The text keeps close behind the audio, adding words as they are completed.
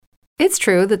It's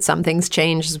true that some things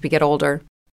change as we get older.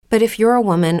 But if you're a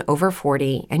woman over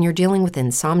 40 and you're dealing with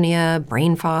insomnia,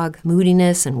 brain fog,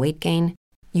 moodiness, and weight gain,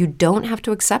 you don't have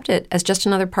to accept it as just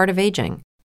another part of aging.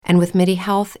 And with MIDI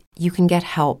Health, you can get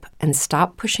help and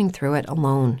stop pushing through it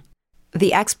alone.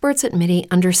 The experts at MIDI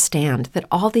understand that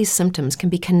all these symptoms can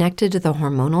be connected to the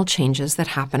hormonal changes that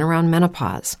happen around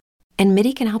menopause, and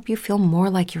MIDI can help you feel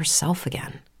more like yourself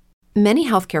again. Many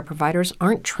healthcare providers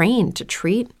aren't trained to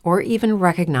treat or even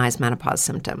recognize menopause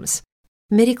symptoms.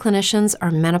 MIDI clinicians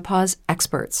are menopause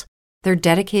experts. They're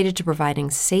dedicated to providing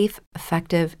safe,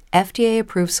 effective,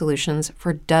 FDA-approved solutions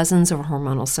for dozens of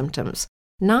hormonal symptoms,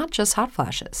 not just hot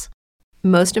flashes.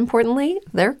 Most importantly,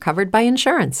 they're covered by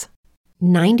insurance.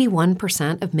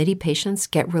 91% of MIDI patients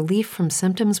get relief from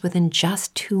symptoms within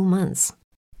just 2 months.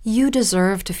 You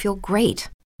deserve to feel great.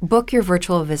 Book your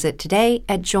virtual visit today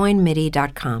at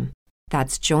joinmidi.com.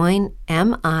 That's joinmidi.com.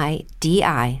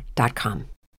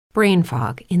 Brain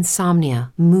fog,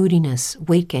 insomnia, moodiness,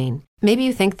 weight gain. Maybe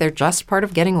you think they're just part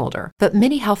of getting older, but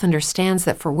MIDI Health understands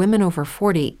that for women over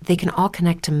 40, they can all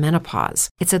connect to menopause.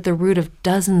 It's at the root of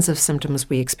dozens of symptoms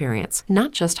we experience,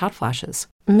 not just hot flashes.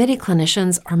 MIDI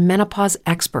clinicians are menopause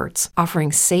experts,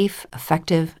 offering safe,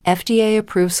 effective,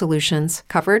 FDA-approved solutions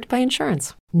covered by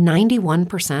insurance.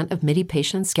 91% of MIDI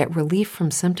patients get relief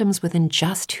from symptoms within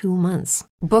just 2 months.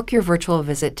 Book your virtual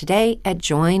visit today at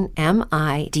joinmidi.com.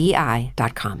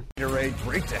 Ray,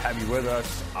 great to have you with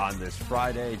us on this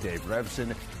Friday. Dave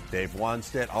Revson, Dave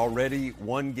Wanstead, already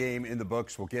one game in the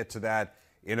books. We'll get to that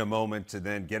in a moment, and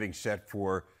then getting set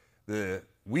for the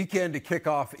weekend to kick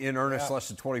off in earnest, less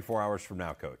than 24 hours from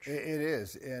now, Coach. It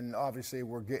is, and obviously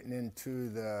we're getting into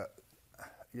the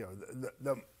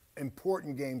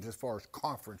important games as far as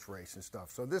conference race and stuff.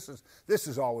 So this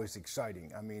is always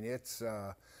exciting. I mean, it's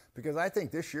because I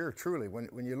think this year, truly,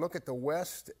 when you look at the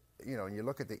West, and you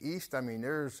look at the East, I mean,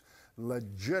 there's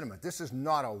legitimate. This is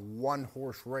not a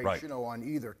one-horse race, right, on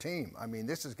either team. I mean,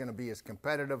 this is going to be as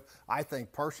competitive, I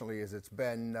think, personally, as it's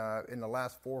been in the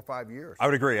last 4 or 5 years. I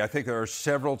would agree. I think there are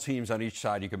several teams on each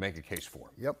side you can make a case for.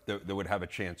 Yep. That would have a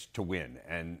chance to win.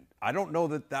 And I don't know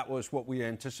that was what we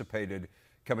anticipated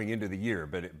coming into the year,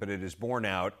 but it is borne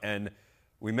out. And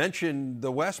we mentioned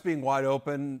the West being wide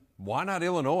open. Why not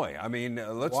Illinois? I mean,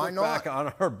 let's look back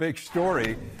on our big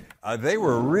story. They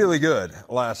were really good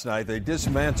last night. They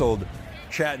dismantled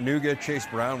Chattanooga. Chase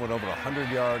Brown went over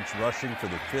 100 yards rushing for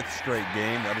the 5th straight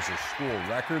game. That is a school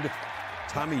record.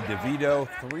 Tommy DeVito,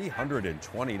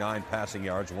 329 passing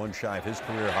yards, one shy of his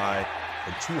career high,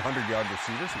 and 200-yard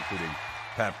receivers, including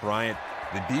Pat Bryant.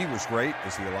 The D was great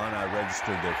as the Illini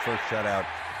registered their first shutout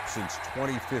since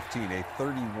 2015, a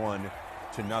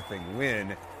 31-0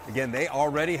 win. Again, they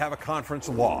already have a conference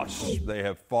loss. They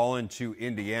have fallen to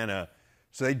Indiana.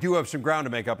 So they do have some ground to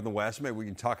make up in the West. Maybe we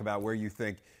can talk about where you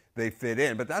think they fit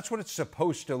in. But that's what it's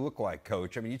supposed to look like,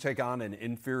 Coach. I mean, you take on an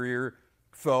inferior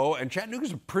foe, and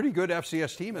Chattanooga's a pretty good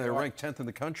FCS team, and they're ranked 10th in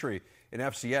the country in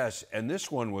FCS, and this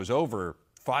one was over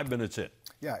 5 minutes in.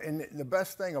 Yeah, and the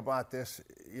best thing about this,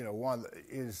 one,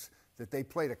 is that they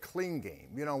played a clean game.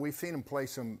 We've seen them play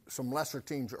some lesser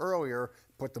teams earlier,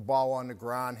 put the ball on the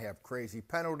ground, have crazy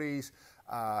penalties,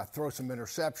 throw some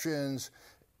interceptions.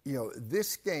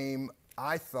 This game,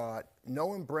 I thought,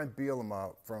 knowing Brent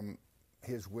Bielema from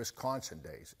his Wisconsin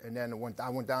days, and then I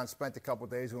went down and spent a couple of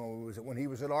days when he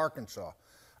was at Arkansas.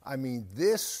 I mean,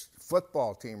 this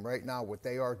football team right now, what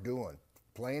they are doing,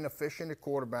 playing efficient at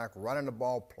quarterback, running the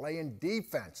ball, playing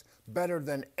defense better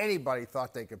than anybody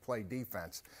thought they could play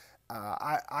defense.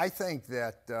 I think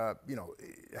that, I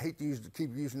hate to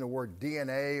keep using the word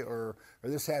DNA or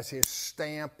this has his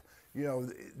stamp.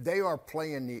 They are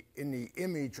playing in the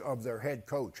image of their head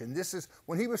coach. And this is,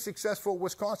 when he was successful at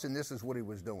Wisconsin, this is what he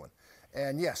was doing.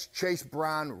 And yes, Chase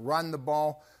Brown run the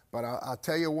ball, but I'll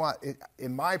tell you what,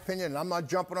 in my opinion, and I'm not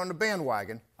jumping on the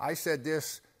bandwagon, I said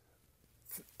this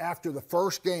after the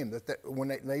first game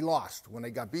when they lost, when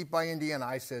they got beat by Indiana,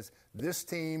 I says, this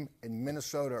team in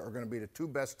Minnesota are going to be the 2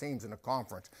 best teams in the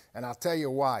conference. And I'll tell you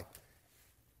why.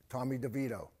 Tommy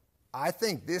DeVito. I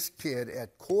think this kid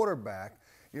at quarterback,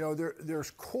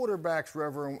 there's quarterbacks,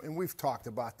 Reverend, and we've talked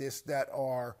about this, that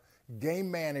are game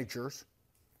managers,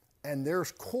 and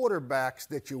there's quarterbacks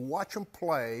that you watch them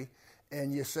play,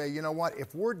 and you say, you know what,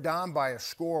 if we're down by a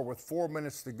score with 4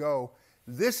 minutes to go,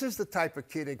 this is the type of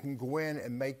kid that can go in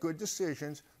and make good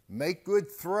decisions, make good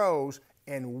throws,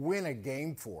 and win a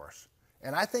game for us.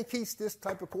 And I think he's this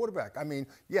type of quarterback. I mean,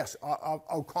 yes,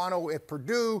 O'Connell at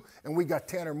Purdue, and we got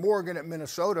Tanner Morgan at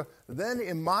Minnesota. Then,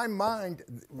 in my mind,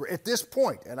 at this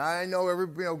point, and I know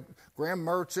Graham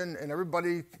Mertz and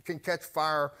everybody can catch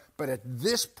fire, but at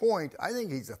this point, I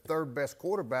think he's the 3rd best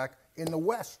quarterback in the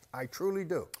West. I truly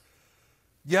do.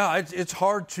 Yeah, it's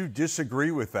hard to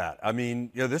disagree with that. I mean,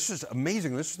 this is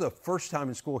amazing. This is the first time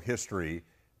in school history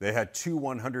they had two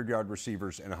 100-yard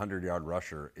receivers and a 100-yard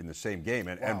rusher in the same game.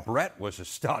 And Brett was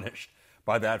astonished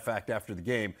by that fact after the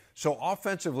game. So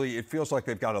offensively, it feels like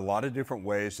they've got a lot of different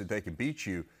ways that they can beat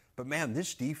you. But, man,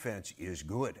 this defense is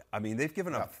good. I mean, they've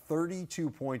given up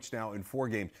 32 points now in 4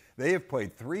 games. They have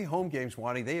played 3 home games,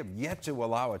 Wani. They have yet to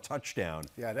allow a touchdown.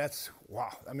 Yeah,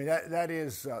 wow. I mean,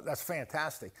 that's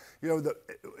fantastic.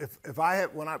 If I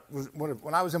had when I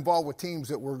was involved with teams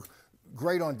that were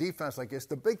great on defense like this,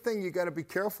 the big thing you got to be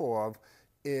careful of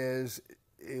is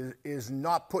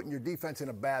not putting your defense in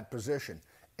a bad position.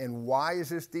 And why is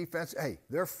this defense? Hey,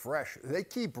 they're fresh. They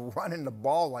keep running the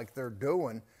ball like they're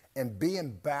doing and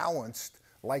being balanced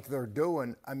like they're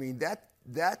doing. I mean,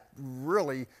 that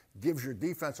really gives your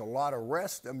defense a lot of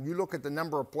rest. I mean, you look at the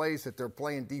number of plays that they're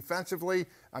playing defensively.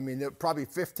 I mean, they're probably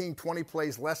 15, 20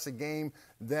 plays less a game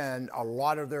than a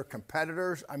lot of their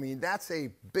competitors. I mean, that's a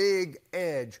big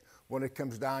edge when it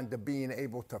comes down to being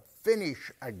able to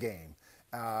finish a game.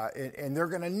 And they're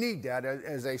going to need that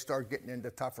as they start getting into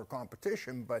tougher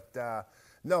competition. But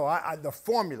the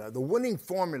formula, the winning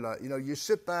formula, you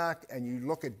sit back and you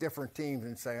look at different teams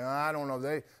and say, I don't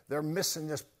know, they're missing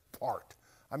this part.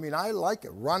 I mean, I like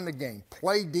it. Run the game,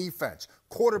 play defense.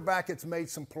 Quarterback has made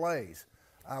some plays.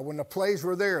 When the plays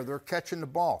were there, they're catching the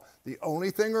ball. The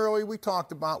only thing early we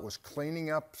talked about was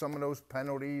cleaning up some of those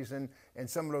penalties and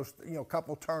some of those,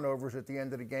 couple turnovers at the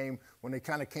end of the game when they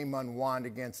kind of came unwound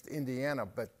against Indiana.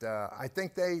 But I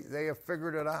think they have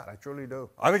figured it out. I truly do.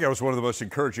 I think that was one of the most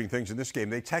encouraging things in this game.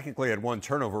 They technically had 1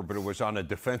 turnover, but it was on a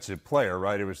defensive player,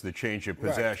 right? It was the change of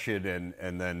possession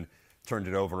and then turned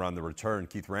it over on the return,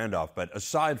 Keith Randolph. But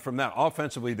aside from that,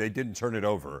 offensively, they didn't turn it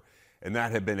over. And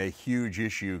that had been a huge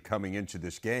issue coming into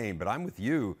this game. But I'm with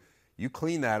you. You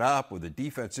clean that up with a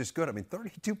defense this good. I mean,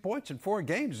 32 points in 4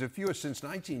 games, the fewest since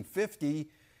 1950.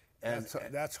 And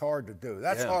that's hard to do.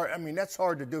 That's hard. I mean, that's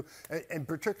hard to do. And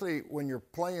particularly when you're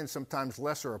playing sometimes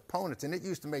lesser opponents. And it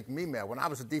used to make me mad. When I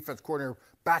was a defense coordinator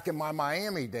back in my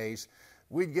Miami days,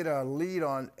 we'd get a lead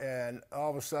on, and all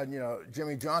of a sudden,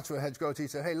 Jimmy Johnson, the head coach, he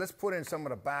said, hey, let's put in some of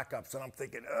the backups. And I'm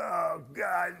thinking, oh,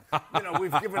 God,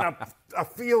 we've given up a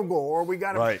field goal or we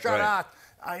got to shut out.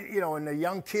 And the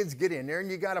young kids get in there, and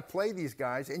you got to play these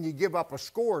guys, and you give up a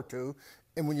score or two.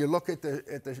 And when you look at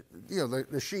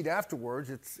the sheet afterwards,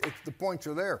 it's the points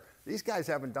are there. These guys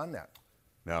haven't done that.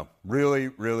 No, really,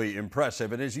 really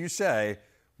impressive. And as you say,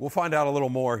 we'll find out a little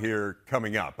more here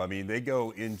coming up. I mean, they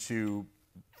go into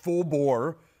full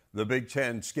bore the Big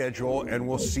Ten schedule, and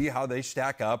we'll see how they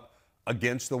stack up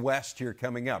against the West here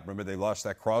coming up. Remember, they lost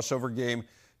that crossover game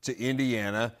to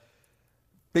Indiana.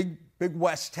 Big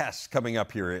West tests coming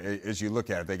up here as you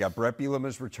look at it. They got Brett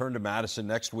Bielema's return to Madison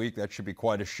next week. That should be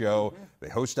quite a show. Mm-hmm. They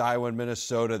host Iowa and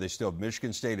Minnesota. They still have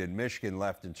Michigan State and Michigan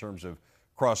left in terms of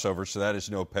crossover, so that is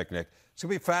no picnic. It's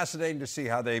going to be fascinating to see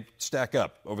how they stack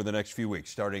up over the next few weeks,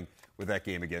 starting with that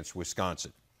game against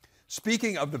Wisconsin.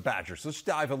 Speaking of the Badgers, let's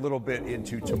dive a little bit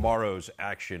into tomorrow's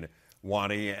action,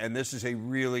 Wani, and this is a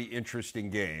really interesting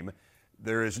game.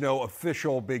 There is no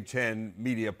official Big Ten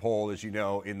media poll, as you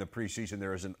know, in the preseason.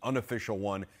 There is an unofficial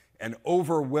one, and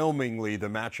overwhelmingly the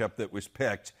matchup that was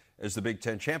picked as the Big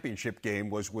Ten championship game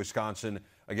was Wisconsin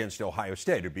against Ohio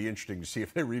State. It'd be interesting to see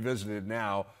if they revisited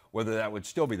now whether that would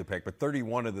still be the pick, but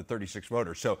 31 of the 36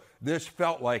 voters. So this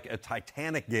felt like a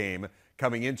titanic game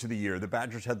coming into the year. The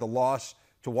Badgers had the loss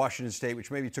to Washington State, which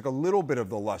maybe took a little bit of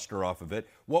the luster off of it.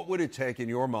 What would it take, in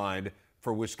your mind,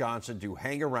 for Wisconsin to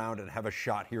hang around and have a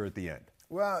shot here at the end?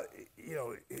 Well,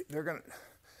 they're going to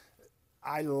 –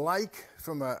 I like,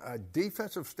 from a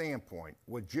defensive standpoint,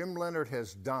 what Jim Leonhard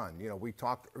has done. We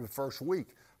talked the first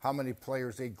week how many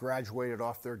players they graduated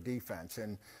off their defense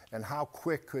and how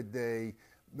quick could they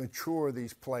mature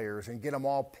these players and get them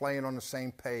all playing on the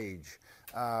same page.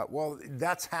 Well,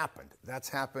 that's happened.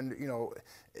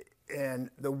 And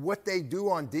what they do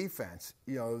on defense,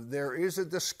 there is a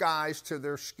disguise to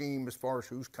their scheme as far as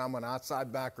who's coming,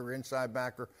 outside backer, inside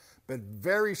backer, but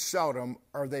very seldom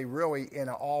are they really in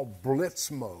an all blitz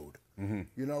mode.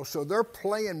 Mm-hmm. So they're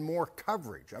playing more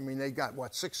coverage. I mean, they got,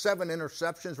 6-7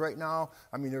 interceptions right now.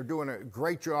 I mean, they're doing a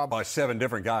great job. By 7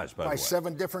 different guys, by the way. By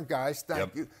 7 different guys,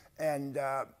 thank you. And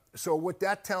so what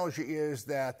that tells you is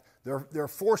that they're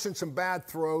forcing some bad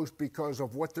throws because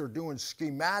of what they're doing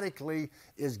schematically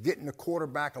is getting the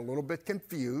quarterback a little bit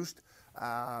confused.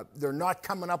 They're not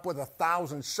coming up with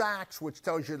 1,000 sacks, which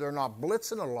tells you they're not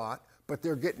blitzing a lot, but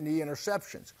they're getting the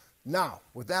interceptions. Now,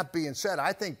 with that being said,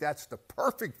 I think that's the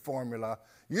perfect formula.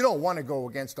 You don't want to go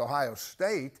against Ohio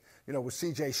State. with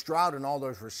C.J. Stroud and all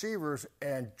those receivers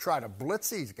and try to blitz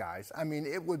these guys, I mean,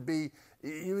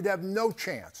 you'd have no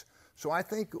chance. So I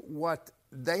think what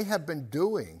they have been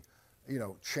doing,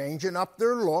 changing up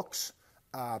their looks,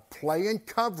 playing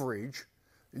coverage,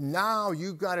 now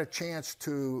you got a chance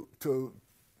to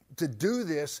do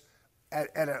this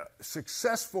at a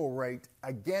successful rate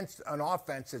against an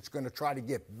offense that's going to try to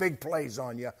get big plays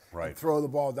on you and throw the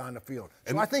ball down the field.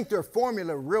 So I think their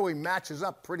formula really matches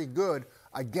up pretty good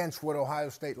against what Ohio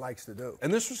State likes to do.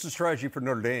 And this was the strategy for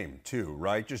Notre Dame, too,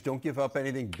 right? Just don't give up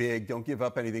anything big. Don't give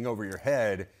up anything over your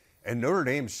head. And Notre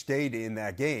Dame stayed in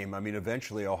that game. I mean,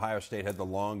 eventually Ohio State had the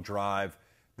long drive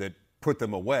that put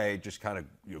them away, just kind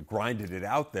of grinded it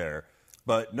out there.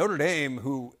 But Notre Dame,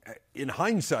 who, in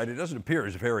hindsight, it doesn't appear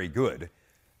is very good,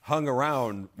 hung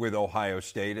around with Ohio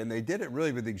State, and they did it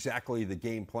really with exactly the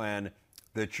game plan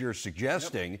that you're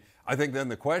suggesting. Yep. I think then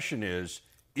the question is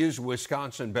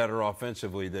Wisconsin better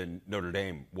offensively than Notre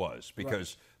Dame was?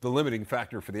 Because the limiting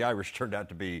factor for the Irish turned out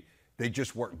to be they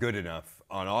just weren't good enough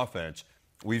on offense.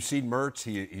 We've seen Mertz.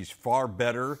 He's far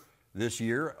better this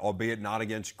year, albeit not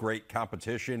against great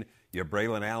competition. You have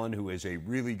Braylon Allen, who is a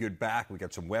really good back. We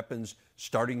got some weapons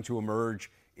starting to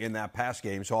emerge in that pass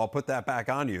game, so I'll put that back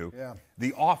on you. Yeah.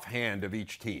 The offhand of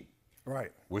each team.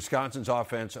 Right. Wisconsin's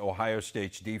offense, Ohio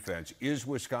State's defense. Is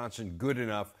Wisconsin good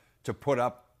enough to put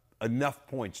up enough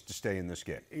points to stay in this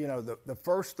game? The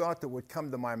first thought that would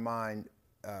come to my mind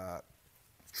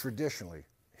traditionally,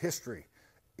 history,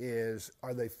 is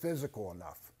are they physical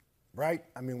enough? Right?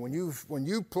 I mean, when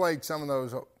you played some of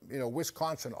those,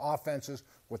 Wisconsin offenses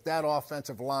with that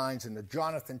offensive lines and the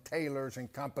Jonathan Taylors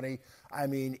and company, I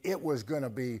mean, it was going to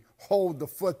be hold the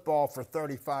football for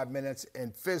 35 minutes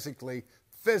and physically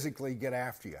get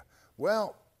after you.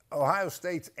 Well, Ohio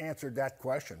State's answered that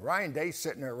question. Ryan Day's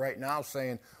sitting there right now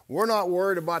saying, we're not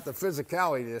worried about the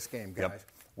physicality of this game, guys. Yep.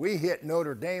 We hit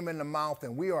Notre Dame in the mouth,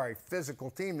 and we are a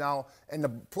physical team now, and the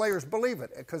players believe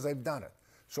it because they've done it.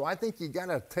 So I think you got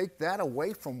to take that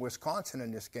away from Wisconsin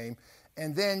in this game.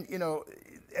 And then,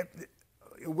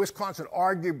 Wisconsin,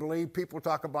 arguably, people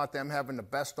talk about them having the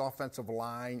best offensive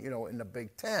line, in the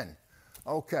Big Ten.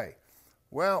 Okay.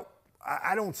 Well,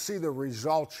 I don't see the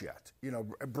results yet.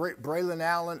 Braylon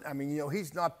Allen, I mean,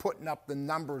 he's not putting up the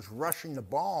numbers rushing the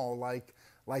ball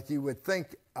like you would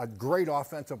think a great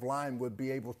offensive line would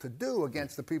be able to do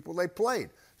against the people they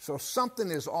played. So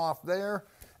something is off there.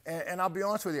 And I'll be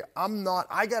honest with you,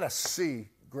 I got to see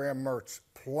Graham Mertz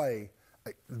play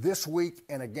this week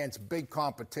and against big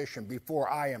competition before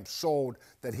I am sold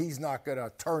that he's not going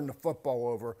to turn the football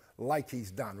over like he's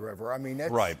done, River. I mean,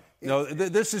 that's, right.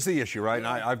 This is the issue, right? And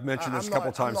I've mentioned this a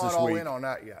couple times this week. I'm not all in on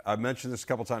that yet. I've mentioned this a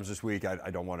couple times this week.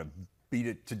 I don't want to beat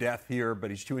it to death here,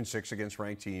 but he's 2-6 against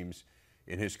ranked teams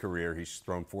in his career. He's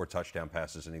thrown 4 touchdown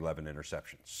passes and 11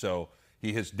 interceptions. So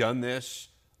he has done this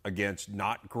against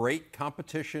not great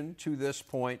competition to this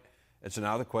point. And so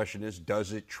now the question is,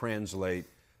 does it translate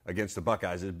against the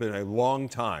Buckeyes? It's been a long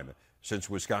time since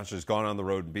Wisconsin has gone on the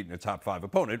road and beaten a top 5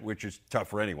 opponent, which is tough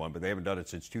for anyone, but they haven't done it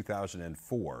since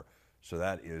 2004. So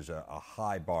that is a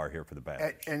high bar here for the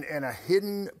Badgers. And a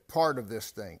hidden part of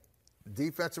this thing,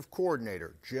 defensive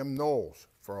coordinator Jim Knowles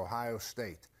for Ohio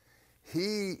State.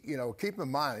 He, keep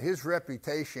in mind, his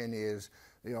reputation is,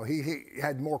 he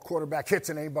had more quarterback hits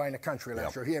than anybody in the country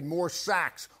last year. He had more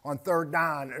sacks on third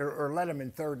down or led him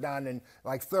in third down than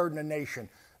third in the nation.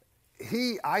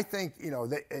 I think,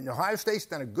 and Ohio State's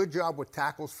done a good job with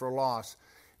tackles for loss.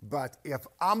 But if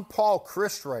I'm Paul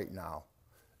Chryst right now,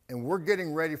 and we're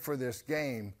getting ready for this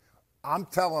game, I'm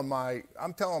telling my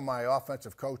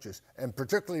offensive coaches, and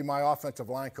particularly my offensive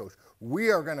line coach, we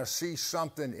are going to see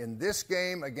something in this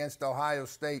game against Ohio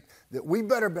State that we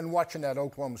better been watching that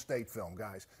Oklahoma State film,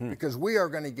 guys, because we are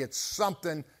going to get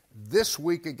something this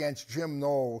week against Jim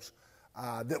Knowles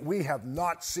that we have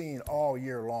not seen all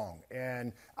year long.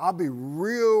 And I'll be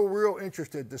real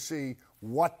interested to see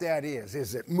what that is.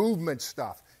 Is it movement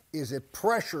stuff? Is it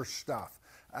pressure stuff?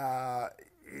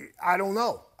 I don't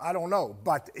know.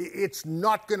 But it's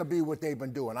not going to be what they've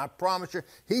been doing. I promise you,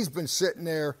 he's been sitting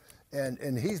there,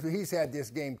 and he's had this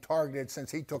game targeted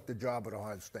since he took the job at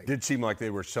Ohio State. Did seem like they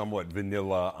were somewhat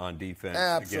vanilla on defense.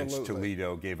 Absolutely. Against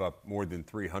Toledo. Gave up more than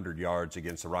 300 yards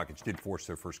against the Rockets. Did force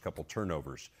their first couple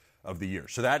turnovers of the year.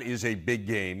 So that is a big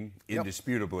game,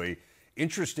 indisputably. Yep.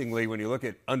 Interestingly, when you look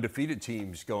at undefeated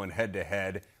teams going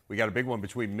head-to-head, we got a big one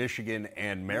between Michigan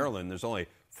and Maryland. There's only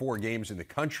 4 games in the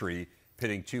country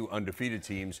pitting 2 undefeated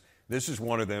teams. This is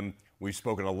one of them. We've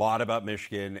spoken a lot about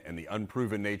Michigan and the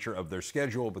unproven nature of their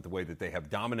schedule, but the way that they have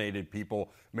dominated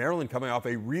people. Maryland coming off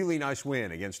a really nice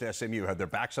win against SMU, had their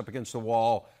backs up against the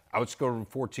wall, outscored them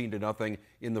 14-0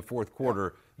 in the fourth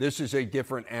quarter. This is a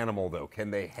different animal, though. Can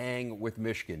they hang with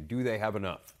Michigan? Do they have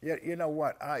enough? Yeah, you know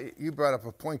what? You brought up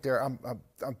a point there.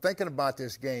 I'm thinking about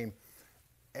this game,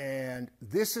 and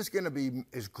this is going to be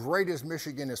as great as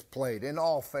Michigan has played in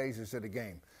all phases of the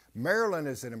game. Maryland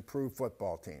is an improved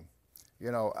football team.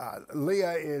 You know,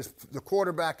 Leah the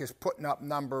quarterback is putting up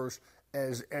numbers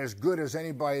as good as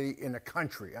anybody in the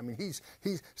country. I mean, he's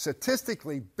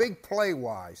statistically big play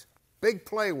wise,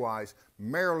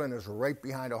 Maryland is right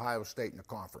behind Ohio State in the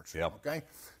conference. Yep. Okay?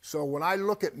 So when I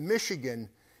look at Michigan,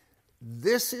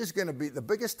 this is going to be the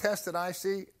biggest test that I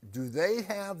see. Do they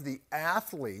have the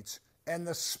athletes and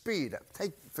the speed?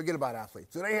 Forget about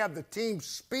athletes. Do they have the team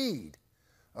speed,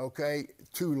 okay,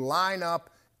 to line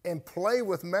up and play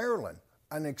with Maryland,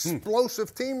 an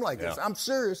explosive team like this? I'm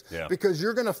serious, because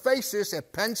you're going to face this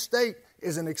at Penn State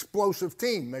is an explosive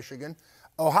team, Michigan.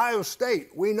 Ohio State,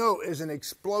 we know, is an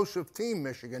explosive team,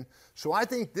 Michigan. So I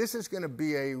think this is going to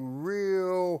be a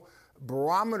real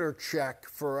barometer check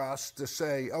for us to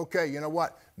say, okay, you know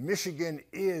what? Michigan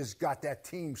is got that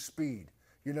team speed,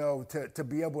 you know, to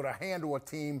be able to handle a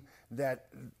team that,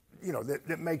 you know,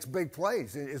 that makes big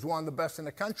plays, is one of the best in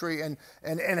the country, and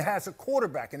has a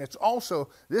quarterback. And it's also,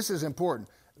 this is important,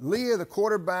 Leah, the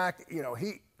quarterback, you know,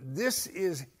 this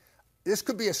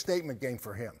could be a statement game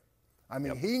for him. I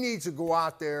mean, he needs to go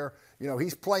out there. You know,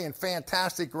 he's playing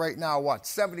fantastic right now.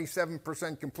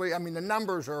 77% complete. I mean, the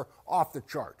numbers are off the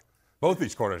chart. Both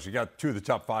these quarters, you got 2 of the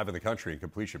top 5 in the country in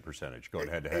completion percentage going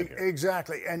head-to-head here.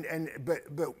 Exactly.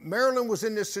 But Maryland was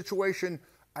in this situation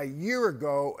a year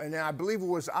ago, and I believe it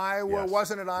was Iowa. Yes.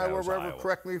 Wasn't it Iowa? Was Iowa.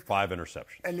 Correct me. 5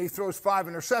 interceptions. And he throws 5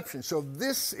 interceptions. So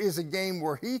this is a game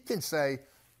where he can say,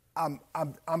 I'm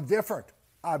different.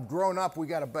 I've grown up. We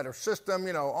got a better system,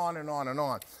 you know, on and on and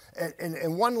on.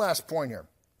 And one last point here.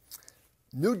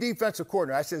 New defensive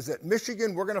coordinator. I says that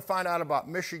Michigan, we're going to find out about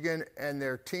Michigan and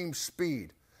their team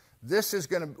speed.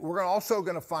 We're also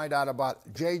going to find out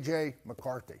about J.J.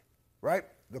 McCarthy, right?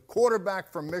 The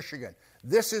quarterback from Michigan.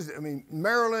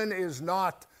 Maryland is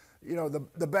not, you know,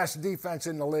 the best defense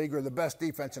in the league or the best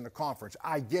defense in the conference.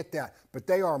 I get that. But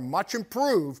they are much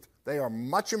improved.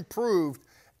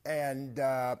 And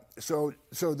so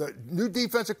the new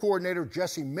defensive coordinator,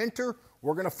 Jesse Minter,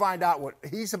 we're going to find out what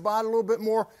he's about a little bit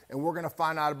more, and we're going to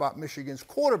find out about Michigan's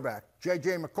quarterback,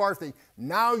 J.J. McCarthy.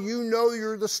 Now you know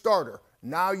you're the starter.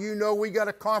 Now you know we got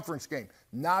a conference game.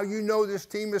 Now you know this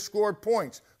team has scored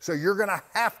points. So you're going to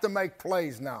have to make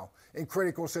plays now in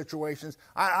critical situations.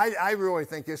 I really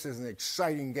think this is an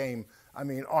exciting game. I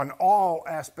mean, on all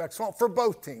aspects, for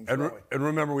both teams. And, really. And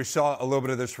remember, we saw a little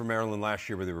bit of this from Maryland last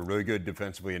year where they were really good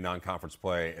defensively in non-conference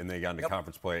play, and they got into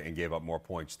conference play and gave up more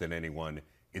points than anyone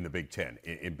in the Big Ten,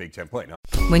 in Big Ten play. Now,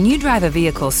 when you drive a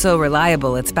vehicle so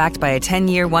reliable it's backed by a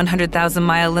 10-year,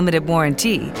 100,000-mile limited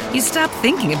warranty, you stop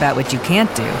thinking about what you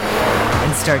can't do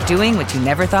and start doing what you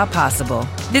never thought possible.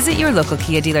 Visit your local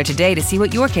Kia dealer today to see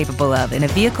what you're capable of in a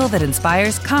vehicle that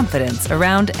inspires confidence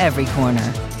around every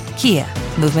corner. Kia,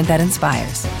 movement that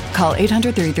inspires. Call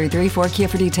 800-333-4KIA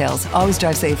for details. Always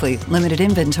drive safely. Limited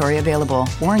inventory available.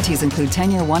 Warranties include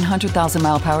 10-year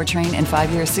 100,000-mile powertrain and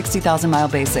 5-year 60,000-mile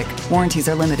basic. Warranties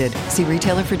are limited. See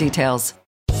retailer for details.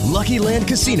 Lucky Land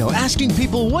Casino, asking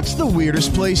people, what's the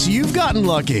weirdest place you've gotten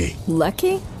lucky?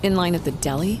 Lucky? In line at the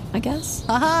deli, I guess?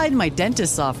 Aha, in my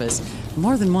dentist's office.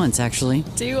 More than once, actually.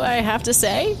 Do I have to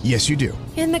say? Yes, you do.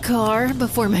 In the car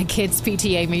before my kids'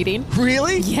 PTA meeting.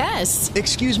 Really? Yes.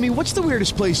 Excuse me, what's the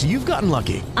weirdest place you've gotten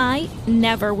lucky? I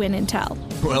never win and tell.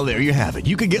 Well, there you have it.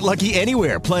 You can get lucky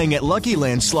anywhere, playing at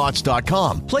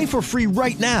LuckyLandSlots.com. Play for free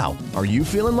right now. Are you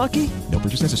feeling lucky? No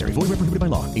purchase necessary. Void where prohibited by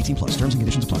law. 18+. Terms and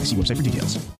conditions apply. See website for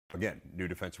details. again, new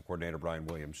defensive coordinator Brian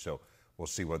Williams, so we'll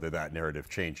see whether that narrative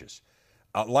changes.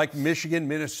 Like Michigan,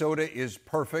 Minnesota is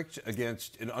perfect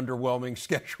against an underwhelming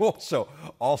schedule. So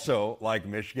also, like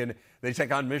Michigan, they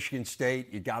take on Michigan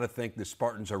State. You got to think the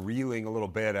Spartans are reeling a little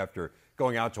bit after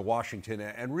going out to Washington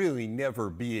and really never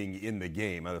being in the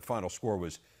game. The final score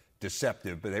was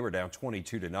deceptive, but they were down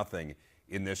 22-0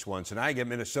 in this one. So now you get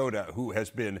Minnesota, who has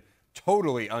been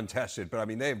totally untested, but I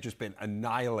mean, they have just been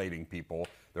annihilating people.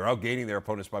 They're outgaining their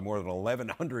opponents by more than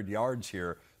 1,100 yards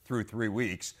here through 3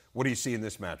 weeks. What do you see in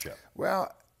this matchup?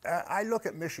 Well, I look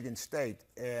at Michigan State,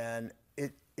 and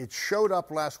it showed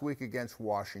up last week against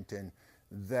Washington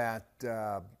that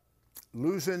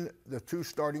losing the two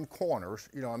starting corners,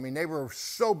 they were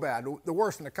so bad, the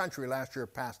worst in the country last year,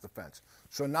 pass defense.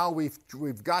 So now we've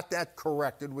got that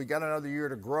corrected. We got another year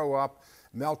to grow up.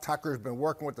 Mel Tucker's been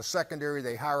working with the secondary.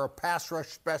 They hire a pass rush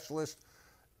specialist,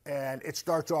 and it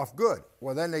starts off good.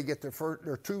 Well, then they get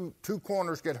their two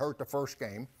corners get hurt the first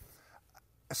game,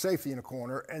 a safety in the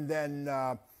corner, and then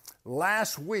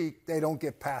Last week, they don't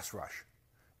get pass rush.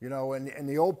 You know, and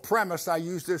the old premise, I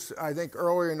used this, I think,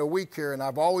 earlier in the week here, and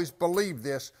I've always believed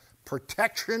this,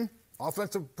 protection,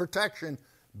 offensive protection,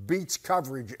 beats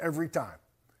coverage every time.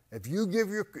 If you give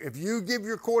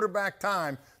your quarterback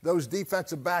time, those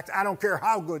defensive backs, I don't care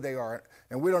how good they are,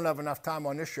 and we don't have enough time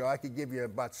on this show. I could give you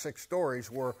about 6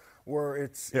 stories where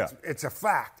it's a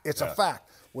fact. It's a fact.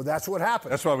 Well, that's what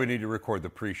happened. That's why we need to record the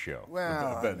pre-show.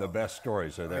 Well, the best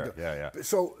stories are there. Yeah.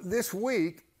 So this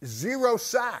week, 0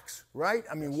 sacks, right?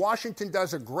 I mean, Washington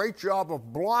does a great job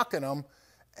of blocking them,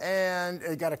 and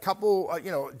they got a couple,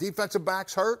 defensive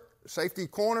backs hurt, safety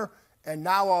corner, and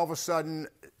now all of a sudden,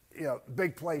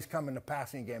 big plays come in the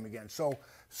passing game again.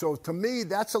 So to me,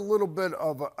 that's a little bit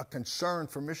of a concern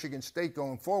for Michigan State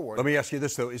going forward. Let me ask you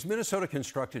this, though. Is Minnesota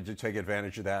constructed to take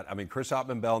advantage of that? I mean, Chris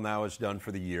Ottman-Bell now is done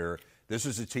for the year. This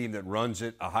is a team that runs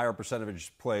it a higher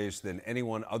percentage plays than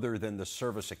anyone other than the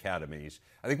service academies.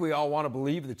 I think we all want to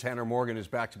believe that Tanner Morgan is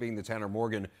back to being the Tanner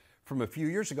Morgan from a few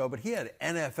years ago, but he had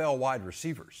NFL wide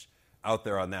receivers out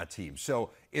there on that team. So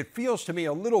it feels to me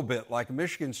a little bit like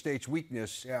Michigan State's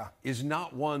weakness is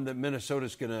not one that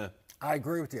Minnesota's going to... I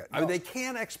agree with you. I mean, they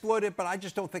can exploit it, but I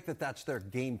just don't think that that's their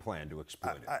game plan to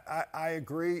exploit it. I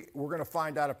agree. We're going to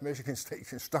find out if Michigan State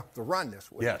can stop the run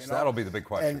this week. Yes, that'll be the big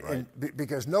question, and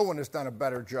because no one has done a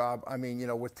better job. I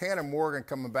mean, with Tanner Morgan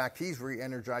coming back, he's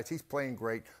re-energized. He's playing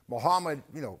great. Muhammad,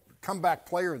 comeback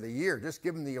player of the year. Just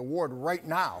give him the award right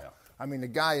now. Yeah. I mean, the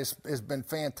guy has been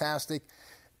fantastic.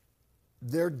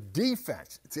 Their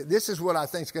defense, this is what I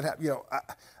think is going to happen.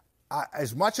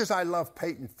 As much as I love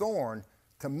Peyton Thorne,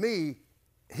 to me,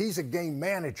 he's a game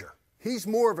manager. He's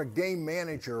more of a game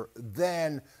manager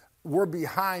than we're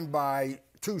behind by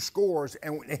 2 scores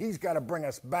and he's got to bring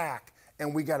us back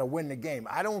and we got to win the game.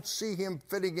 I don't see him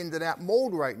fitting into that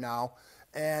mold right now.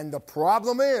 And the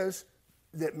problem is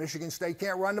that Michigan State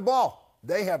can't run the ball.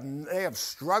 They have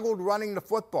struggled running the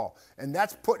football, and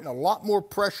that's putting a lot more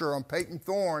pressure on Peyton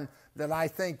Thorne than I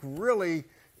think really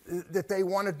that they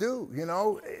want to do.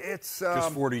 It's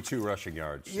just 42 rushing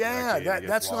yards. Yeah,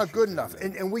 that's not good enough.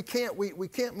 And we can't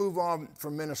move on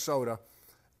from Minnesota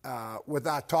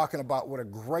without talking about what a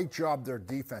great job their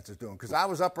defense is doing. Because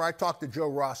I talked to Joe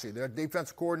Rossi, their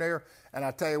defense coordinator, and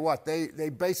I tell you what, they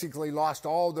basically lost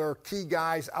all their key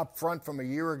guys up front from a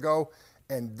year ago,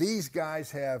 and these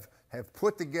guys have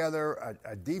put together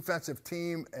a defensive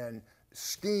team and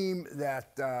scheme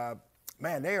that,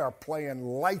 they are playing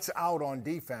lights out on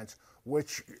defense,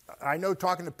 which I know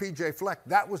talking to P.J. Fleck,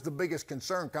 that was the biggest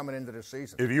concern coming into the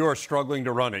season. If you are struggling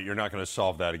to run it, you're not going to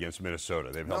solve that against Minnesota.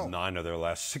 They've held 9 of their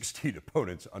last 16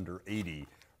 opponents under 80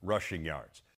 rushing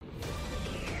yards.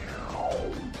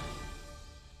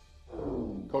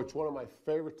 Coach, one of my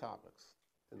favorite topics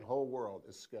in the whole world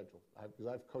is schedule. Because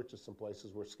I've coached at some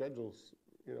places where schedules,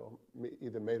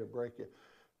 either made or break you.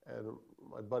 And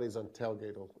my buddies on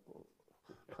Tailgate will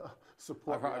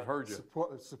support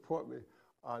me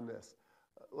on this.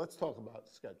 Let's talk about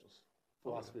schedules,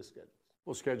 philosophy of schedules.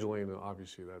 Well, scheduling,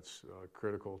 obviously, that's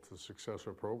critical to the success of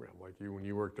a program. Like when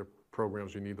you work the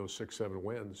programs, you need those 6-7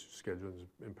 wins. Scheduling is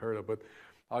imperative. But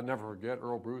I'll never forget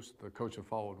Earl Bruce, the coach that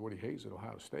followed Woody Hayes at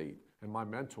Ohio State, and my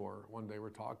mentor. One day we're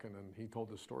talking, and he told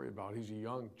the story about he's a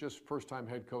young, just first-time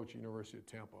head coach at University of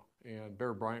Tampa. And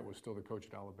Bear Bryant was still the coach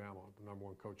at Alabama, the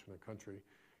 #1 coach in the country.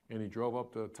 And he drove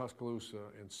up to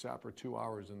Tuscaloosa and sat for 2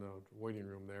 hours in the waiting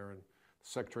room there. And the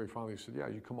secretary finally said, "Yeah,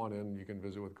 you come on in. You can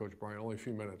visit with Coach Bryant. Only a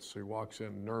few minutes." So he walks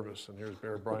in nervous, and here's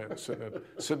Bear Bryant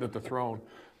sitting at the throne.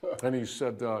 And he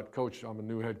said, "Coach, I'm a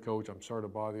new head coach. I'm sorry to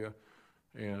bother you.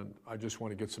 And I just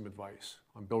want to get some advice.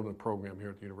 I'm building a program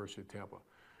here at the University of Tampa."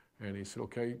 And he said,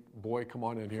 "Okay, boy, come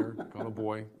on in here." Got a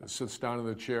boy, sits down in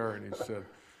the chair, and he said,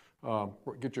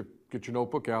 get your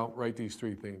notebook out, write these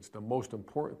 3 things. The most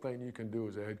important thing you can do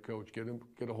as a head coach, get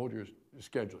a hold of your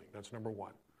scheduling. That's number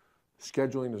 1.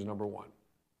 Scheduling is number 1.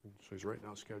 So he's writing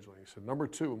out scheduling. He said, number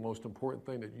 2, most important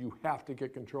thing that you have to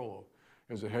get control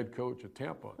of as a head coach at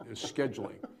Tampa is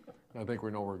scheduling. And I think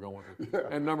we know where we're going with it.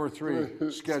 And number 3,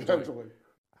 scheduling.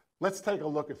 Let's take a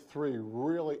look at 3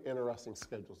 really interesting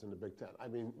schedules in the Big Ten. I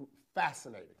mean,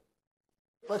 fascinating.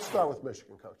 Let's start with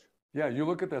Michigan, Coach. Yeah, you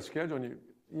look at that schedule, and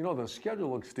the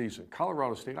schedule looks decent.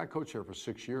 Colorado State, I coached there for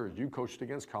 6 years. You coached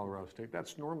against Colorado State.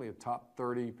 That's normally a top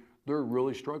 30. They're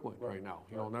really struggling right now.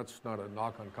 And that's not a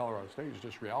knock on Colorado State. It's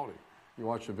just reality. You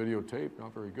watch the videotape,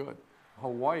 not very good.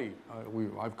 Hawaii,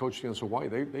 I've coached against Hawaii.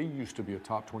 They used to be a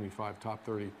top 25, top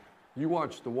 30. You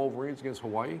watch the Wolverines against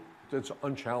Hawaii, it's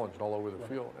unchallenged all over the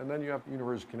field. And then you have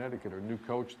University of Connecticut, a new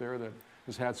coach there that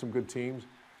has had some good teams.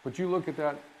 But you look at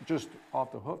that just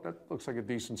off the hook, that looks like a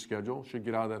decent schedule. Should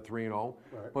get out of that 3-0.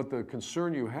 Right. But the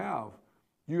concern you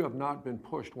You have not been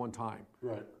pushed one time.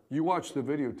 Right. You watch the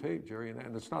videotape, Jerry,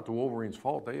 and it's not the Wolverines'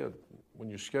 fault. When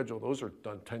you schedule, those are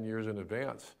done 10 years in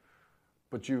advance.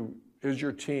 But is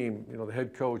your team, the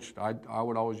head coach, I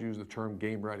would always use the term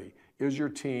game ready. Is your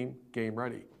team game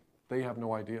ready? They have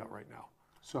no idea right now.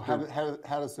 So how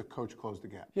does the coach close the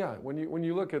gap? Yeah, when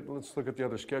you look at, let's look at the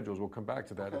other schedules. We'll come back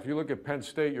to that. Okay. If you look at Penn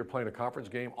State, you're playing a conference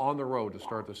game on the road to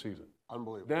start the season.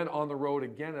 Unbelievable. Then on the road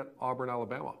again at Auburn,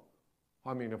 Alabama.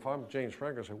 I mean, if I'm James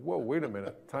Franklin, I say, whoa, wait a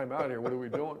minute, time out here, what are we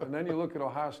doing? And then you look at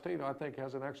Ohio State, I think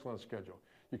has an excellent schedule.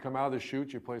 You come out of the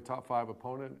chute, you play a top 5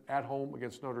 opponent at home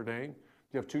against Notre Dame.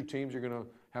 You have 2 teams you're going to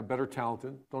have better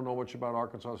talented. Don't know much about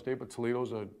Arkansas State, but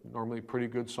Toledo's a normally pretty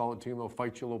good, solid team. They'll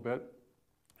fight you a little bit.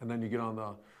 And then you get on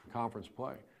the conference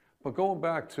play. But going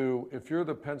back to, if you're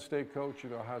the Penn State coach,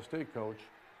 you're the Ohio State coach,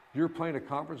 you're playing a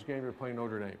conference game, you're playing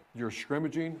Notre Dame. You're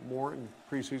scrimmaging more in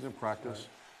preseason practice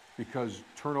because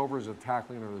turnovers and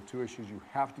tackling are the 2 issues you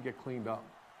have to get cleaned up.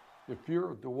 If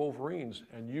you're the Wolverines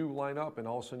and you line up and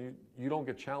all of a sudden you don't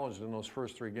get challenged in those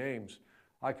first 3 games,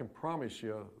 I can promise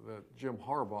you that Jim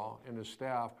Harbaugh and his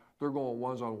staff, they're going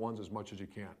ones-on-ones as much as you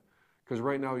can. Because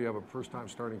right now you have a first-time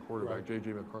starting quarterback,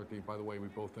 J.J. McCarthy. By the way, we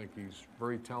both think he's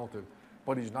very talented,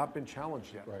 but he's not been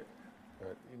challenged yet. Right.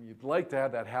 And you'd like to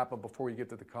have that happen before you get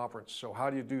to the conference. So how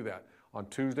do you do that? On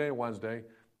Tuesday and Wednesday,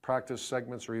 practice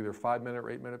segments are either 5-minute or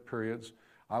 8-minute periods.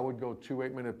 I would go 2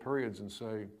 8-minute periods and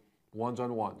say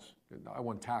ones-on-ones. I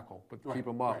want tackle, but keep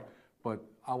them up. Right. But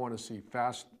I want to see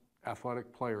fast,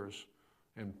 athletic players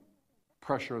and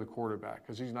pressure the quarterback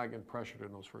because he's not getting pressured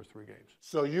in those first 3 games.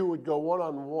 So you would go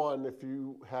one-on-one if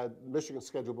you had Michigan's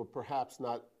schedule, but perhaps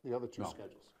not the other 2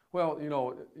 schedules. Well,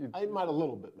 I might a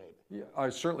little bit maybe. Yeah, I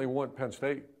certainly want Penn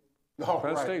State.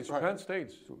 Penn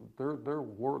State's they're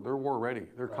war ready.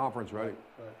 They're conference ready.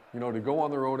 Right. To go on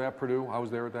the road at Purdue, I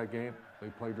was there at that game. They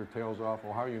played their tails off.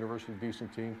 Ohio University,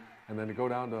 decent team, and then to go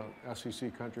down to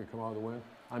SEC country and come out of the win.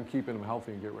 I'm keeping them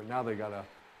healthy and get ready. Now they got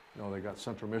they got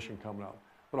Central Michigan coming up.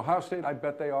 But Ohio State, I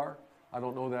bet they are. I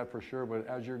don't know that for sure, but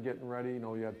as you're getting ready,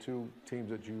 you have 2 teams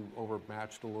that you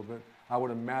overmatched a little bit. I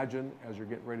would imagine as you're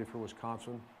getting ready for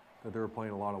Wisconsin that they're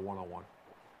playing a lot of one-on-one.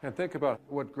 And think about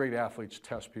what great athletes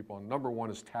test people on. Number 1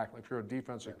 is tackling. If you're a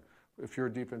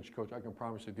defensive coach, I can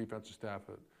promise the defensive staff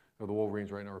of the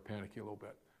Wolverines right now are panicking a little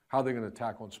bit. How are they going to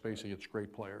tackle in space against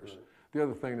great players? Right. The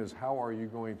other thing is how are you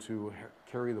going to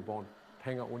carry the ball and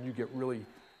hang out when you get really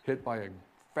hit by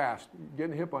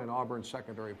getting hit by an Auburn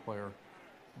secondary player,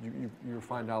 you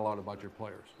find out a lot about your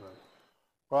players. Right.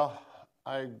 Well,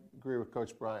 I agree with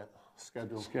Coach Bryant.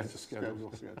 Schedule.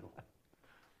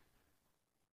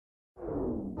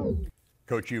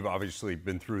 Coach, you've obviously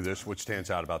been through this. What stands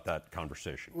out about that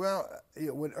conversation? Well,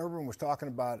 what Urban was talking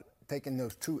about, taking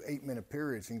those 2 8-minute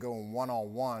periods and going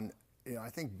one-on-one, I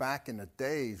think back in the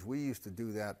days we used to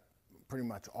do that pretty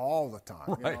much all the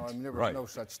time. Right. There was no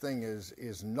such thing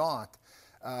as not.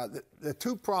 The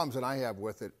 2 problems that I have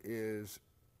with it is,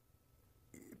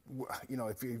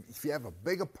 if you have a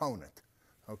big opponent,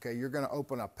 okay, you're going to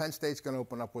open up. Penn State's going to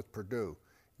open up with Purdue.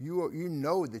 You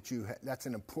know that that's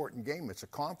an important game. It's a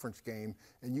conference game,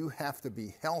 and you have to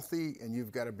be healthy, and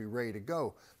you've got to be ready to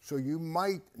go. So you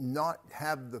might not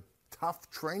have the tough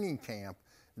training camp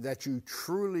that you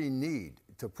truly need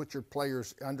to put your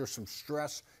players under some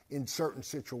stress in certain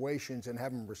situations and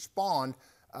have them respond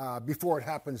before it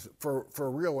happens for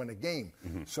real in a game.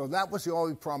 Mm-hmm. So that was the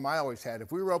only problem I always had.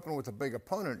 If we were opening with a big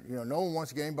opponent, no one wants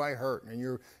to get anybody hurt, and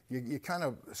you kind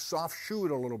of soft shoe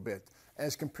it a little bit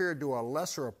as compared to a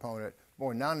lesser opponent.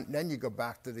 Boy, then you go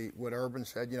back to what Urban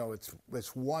said.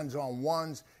 It's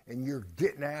ones-on-ones, and you're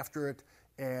getting after it.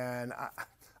 And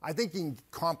I think you can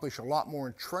accomplish a lot more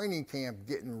in training camp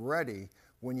getting ready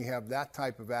when you have that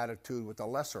type of attitude with a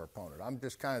lesser opponent. I'm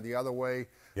just kind of the other way.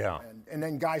 Yeah. And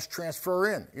then guys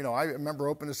transfer in. I remember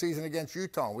opening the season against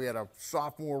Utah. We had a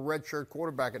sophomore redshirt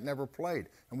quarterback that never played.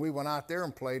 And we went out there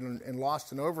and played and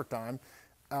lost in overtime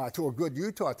to a good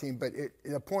Utah team. But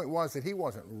the point was that he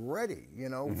wasn't ready,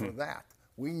 for that.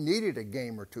 We needed a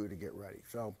game or 2 to get ready.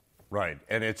 So. Right,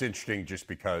 and it's interesting just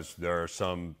because there are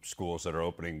some schools that are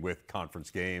opening with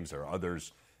conference games. There are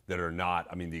others that are not.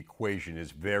 I mean, the equation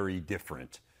is very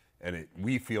different. And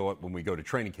we feel it when we go to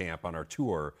training camp on our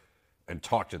tour and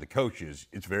talk to the coaches,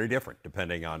 it's very different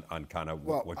depending on kind of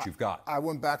what you've got. I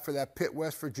went back for that Pitt,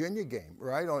 West Virginia game,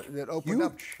 right, that opened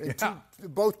Huge. up.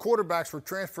 Both quarterbacks were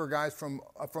transfer guys from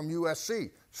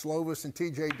USC, Slovis and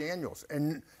T.J. Daniels.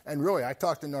 And really, I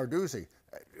talked to Narduzzi.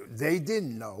 They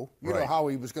didn't know, know how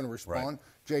he was going to respond,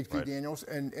 J.T. Daniels,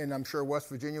 and I'm sure West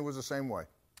Virginia was the same way.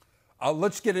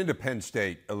 Let's get into Penn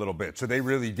State a little bit. So they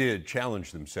really did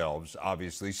challenge themselves,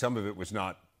 obviously. Some of it was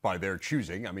not by their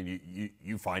choosing. I mean,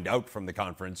 you find out from the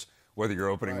conference whether you're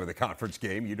opening with a conference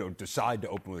game. You don't decide to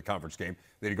open with a conference game.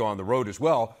 They go on the road as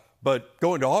well. But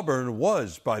going to Auburn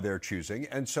was by their choosing.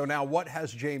 And so now what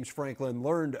has James Franklin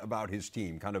learned about his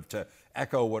team? Kind of to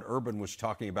echo what Urban was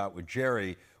talking about with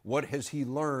Jerry, what has he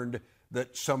learned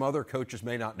that some other coaches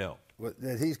may not know? Well,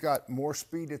 that he's got more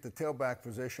speed at the tailback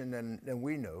position than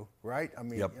we knew, right? I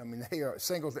mean, they are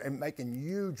singles and making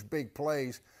huge, big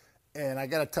plays. And I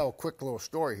got to tell a quick little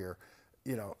story here.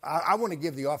 You know, I want to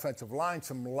give the offensive line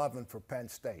some loving for Penn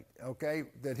State, okay?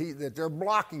 That they're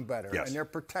blocking better and they're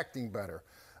protecting better.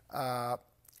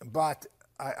 But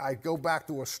I go back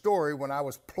to a story when I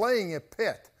was playing at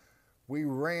Pitt. We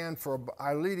ran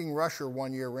our leading rusher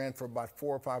one year ran for about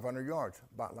 400 or 500 yards,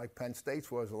 about like Penn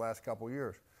State's was the last couple of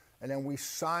years. And then we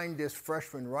signed this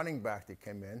freshman running back that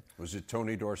came in. Was it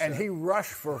Tony Dorsett? And he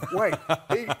rushed for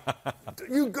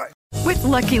With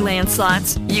Lucky Land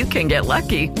Slots, you can get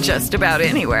lucky just about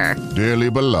anywhere.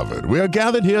 Dearly beloved, we are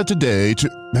gathered here today to...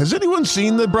 Has anyone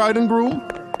seen the bride and groom?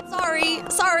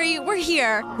 Sorry, we're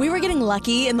here. We were getting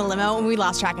lucky in the limo and we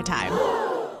lost track of time.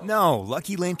 No,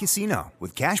 Lucky Land Casino,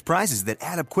 with cash prizes that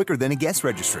add up quicker than a guest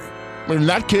registry. In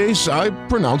that case, I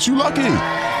pronounce you lucky.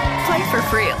 Play for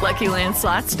free at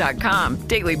LuckyLandSlots.com.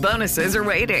 Daily bonuses are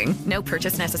waiting. No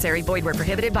purchase necessary. Void where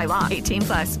prohibited by law.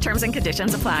 18+. Terms and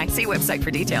conditions apply. See website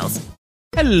for details.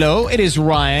 Hello, it is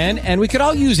Ryan, and we could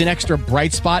all use an extra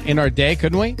bright spot in our day,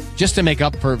 couldn't we? Just to make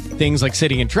up for things like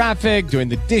sitting in traffic, doing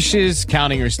the dishes,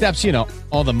 counting your steps, you know,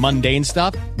 all the mundane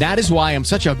stuff. That is why I'm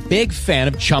such a big fan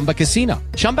of Chumba Casino.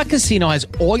 Chumba Casino has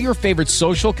all your favorite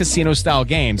social casino-style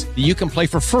games that you can play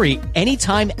for free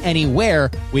anytime, anywhere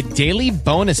with daily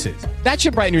bonuses. That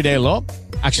should brighten your day a little.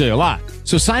 Actually, a lot.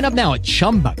 So sign up now at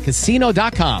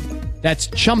ChumbaCasino.com. That's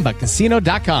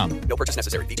ChumbaCasino.com. No purchase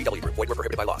necessary. VGW Group. Void where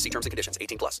prohibited by law. See terms and conditions.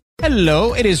 18+.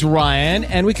 Hello, it is Ryan,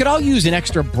 and we could all use an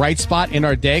extra bright spot in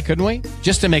our day, couldn't we?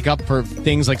 Just to make up for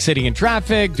things like sitting in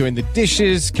traffic, doing the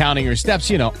dishes, counting your steps,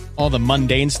 you know, all the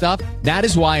mundane stuff. That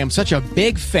is why I'm such a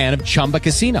big fan of Chumba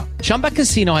Casino. Chumba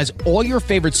Casino has all your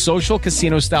favorite social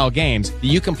casino-style games that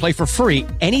you can play for free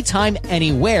anytime,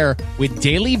 anywhere with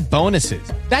daily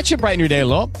bonuses. That should brighten your day a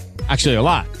little. Actually, a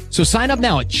lot. So sign up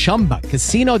now at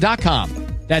ChumbaCasino.com.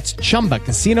 That's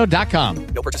ChumbaCasino.com.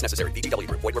 No purchase necessary. VGW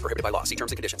Group. Void where prohibited by law. See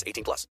terms and conditions. 18+.